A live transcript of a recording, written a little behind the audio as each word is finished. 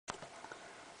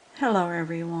Hello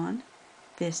everyone,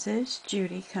 this is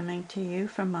Judy coming to you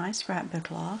from my scrapbook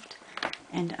loft,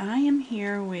 and I am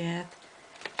here with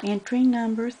entry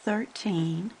number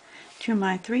 13 to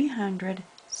my 300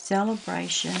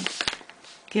 celebration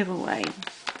giveaway,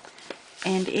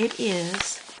 and it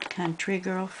is Country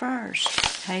Girl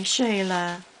First. Hey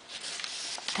Sheila,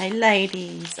 hey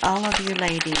ladies, all of you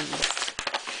ladies.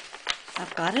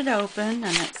 I've got it open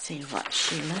and let's see what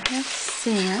Sheila has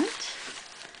sent.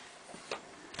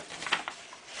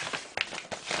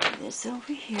 This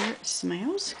over here, it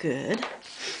smells good.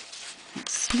 It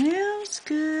smells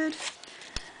good.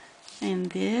 And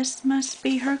this must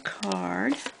be her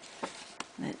card.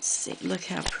 Let's see, look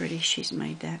how pretty she's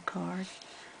made that card.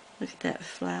 Look at that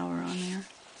flower on there.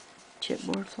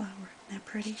 Chipboard flower, isn't that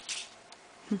pretty?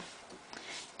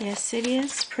 Yes, it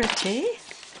is pretty.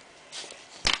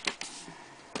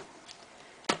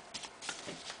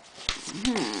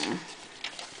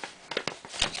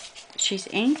 She's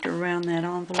inked around that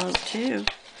envelope too.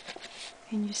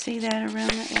 Can you see that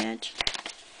around the edge?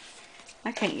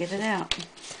 I can't get it out.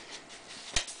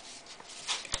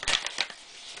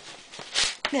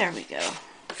 There we go.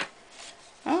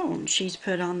 Oh, and she's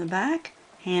put on the back,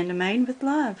 handmade with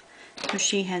love. So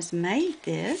she has made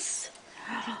this.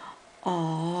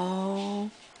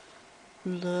 Oh,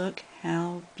 look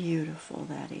how beautiful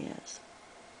that is.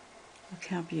 Look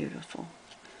how beautiful.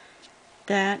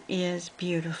 That is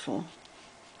beautiful.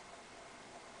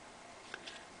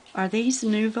 Are these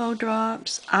Nuvo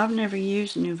drops? I've never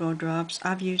used Nuvo drops.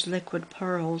 I've used liquid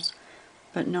pearls,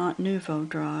 but not Nuvo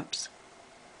drops.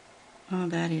 Oh,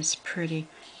 that is pretty.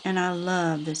 And I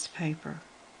love this paper.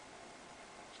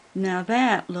 Now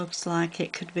that looks like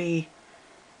it could be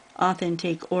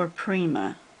Authentique or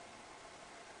Prima.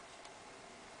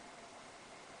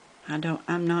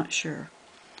 I'm not sure.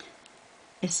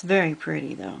 It's very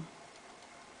pretty though.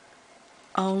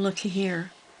 Oh, looky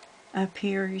here. Up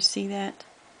here, you see that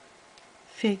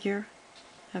figure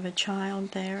of a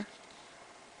child there?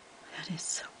 That is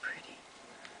so pretty.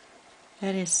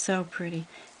 That is so pretty.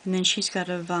 And then she's got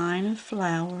a vine of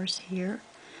flowers here.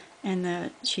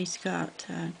 And she's got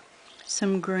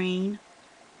some green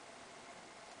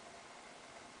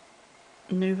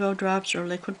Nuvo drops or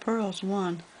liquid pearls,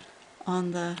 one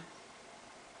on the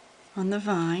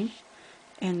vine,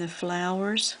 and the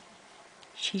flowers,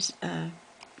 she's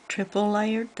triple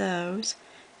layered those,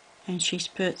 and she's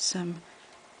put some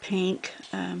pink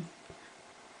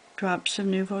drops of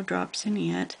Nuvo drops in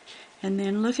it. And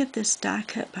then look at this die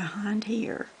cut behind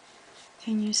here.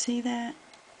 Can you see that?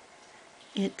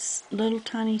 It's little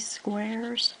tiny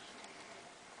squares.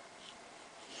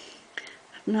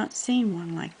 I've not seen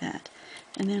one like that.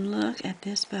 And then look at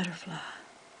this butterfly.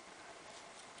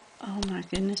 Oh my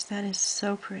goodness, that is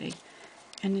so pretty.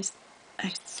 And it's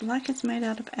like it's made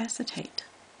out of acetate.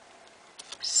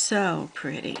 So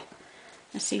pretty.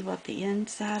 Let's see what the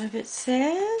inside of it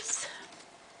says.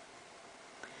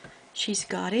 She's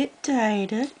got it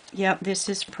dated. Yep, this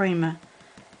is Prima.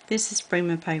 This is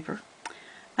Prima paper.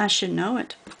 I should know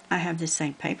it. I have the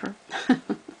same paper.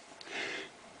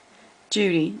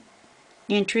 Judy,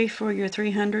 entry for your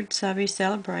 300 subby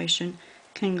celebration.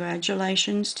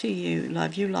 Congratulations to you.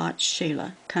 Love you lots,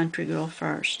 Sheila. Country Girl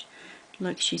First.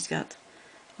 Look, she's got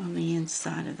on the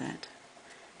inside of that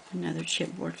another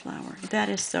chipboard flower. That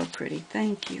is so pretty.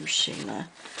 Thank you, Sheila.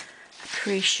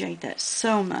 Appreciate that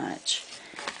so much.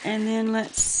 And then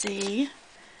let's see.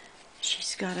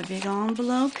 She's got a big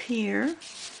envelope here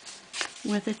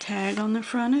with a tag on the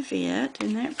front of it.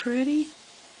 Isn't that pretty?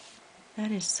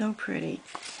 That is so pretty.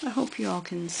 I hope you all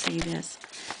can see this.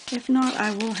 If not,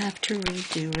 I will have to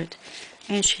redo it.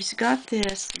 And she's got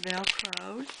this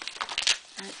Velcro.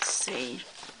 Let's see.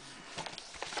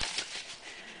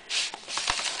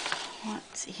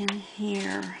 What's in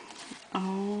here?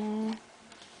 Oh.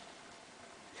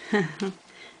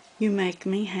 You make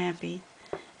me happy.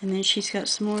 And then she's got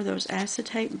some more of those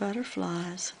acetate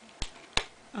butterflies.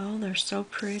 Oh, they're so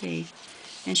pretty.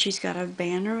 And she's got a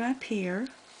banner up here.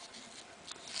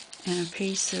 And a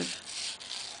piece of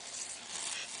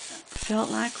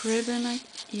felt like ribbon,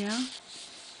 yeah.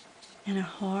 And a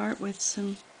heart with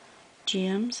some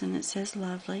gems, and it says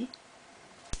lovely.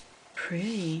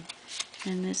 Pretty.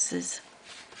 And this is,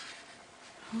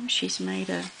 oh, she's made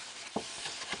a,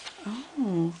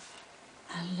 oh,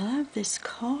 I love this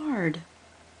card.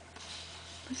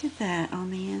 Look at that on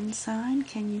the inside.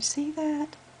 Can you see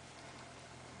that?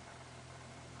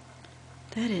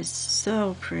 That is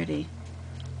so pretty.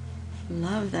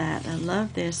 Love that. I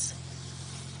love this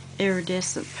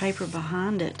iridescent paper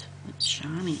behind it. It's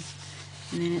shiny.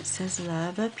 And then it says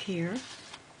love up here.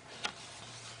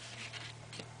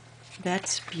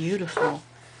 That's beautiful.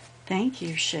 Thank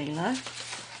you, Sheila.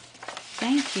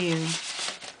 Thank you.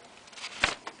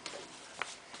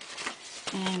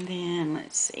 And then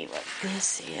let's see what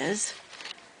this is.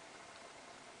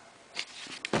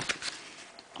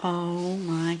 Oh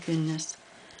my goodness.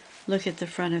 Look at the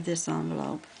front of this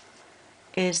envelope.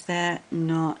 Is that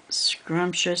not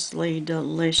scrumptiously,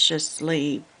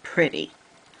 deliciously pretty?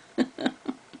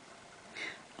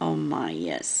 Oh my,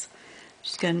 yes.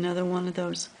 She's got another one of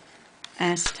those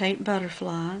acetate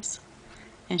butterflies,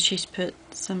 and she's put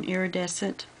some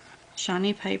iridescent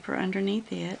shiny paper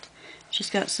underneath it.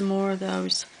 She's got some more of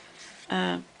those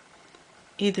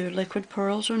either liquid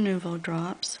pearls or Nuvo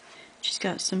drops. She's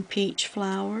got some peach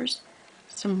flowers,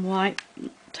 some white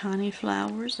tiny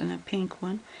flowers, and a pink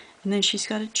one. And then she's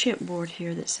got a chipboard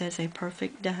here that says a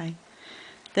perfect day.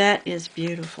 That is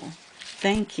beautiful.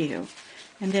 Thank you.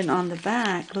 And then on the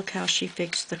back, look how she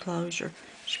fixed the closure.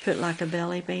 She put like a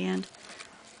belly band.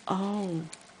 Oh,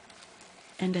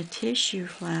 and a tissue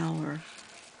flower.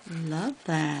 Love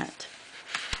that.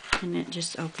 And it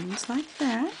just opens like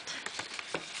that.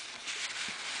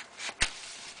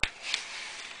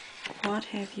 What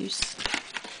have you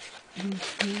in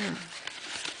here?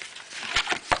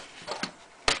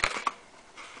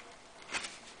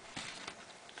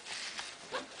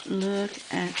 Look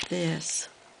at this.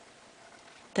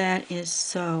 That is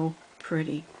so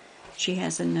pretty. She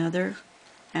has another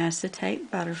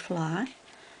acetate butterfly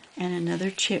and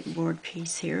another chipboard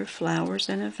piece here, flowers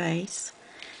in a vase.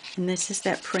 And this is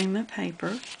that Prima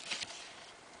paper.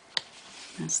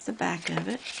 That's the back of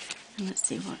it. And let's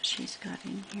see what she's got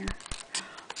in here.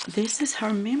 This is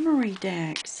her memory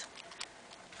decks.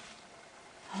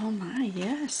 Oh my,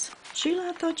 yes. Sheila,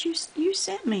 I thought you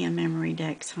sent me a memory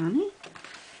decks, honey.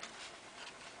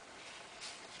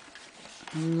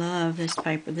 I love this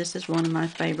paper. This is one of my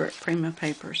favorite Prima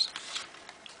papers.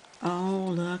 Oh,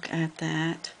 look at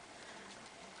that.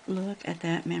 Look at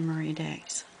that memory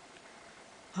decks.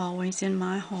 Always in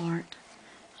my heart.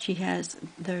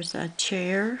 There's a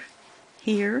chair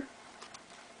here.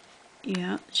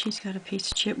 Yeah, she's got a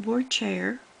piece of chipboard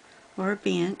chair or a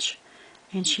bench.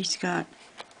 And she's got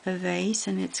a vase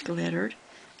and it's glittered.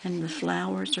 And the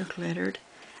flowers are glittered.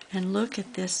 And look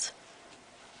at this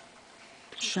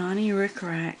shiny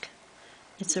rickrack.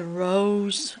 It's a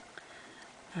rose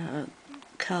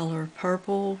color,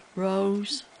 purple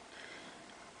rose.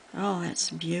 Oh, that's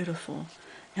beautiful.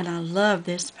 And I love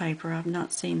this paper. I've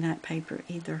not seen that paper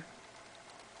either.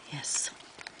 Yes.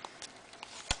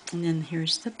 And then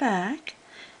here's the back.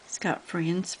 It's got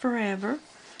Friends Forever.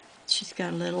 She's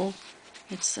got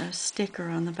it's a sticker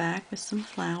on the back with some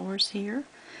flowers here.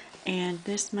 And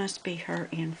this must be her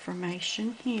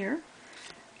information here.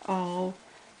 Oh,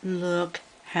 look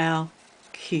how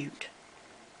cute.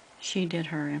 She did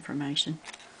her information.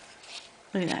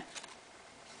 Look at that.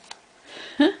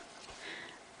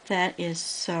 That is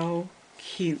so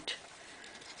cute.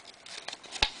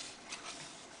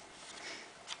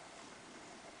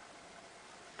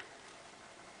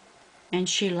 And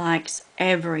she likes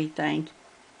everything.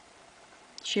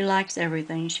 She likes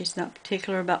everything. She's not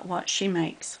particular about what she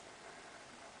makes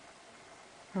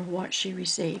or what she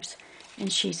receives.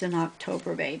 And she's an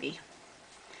October baby.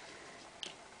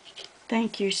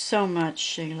 Thank you so much,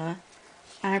 Sheila.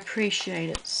 I appreciate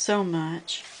it so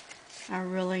much. I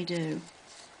really do.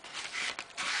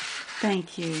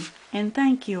 Thank you. And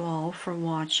thank you all for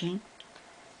watching.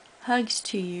 Hugs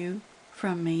to you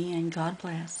from me, and God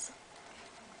bless.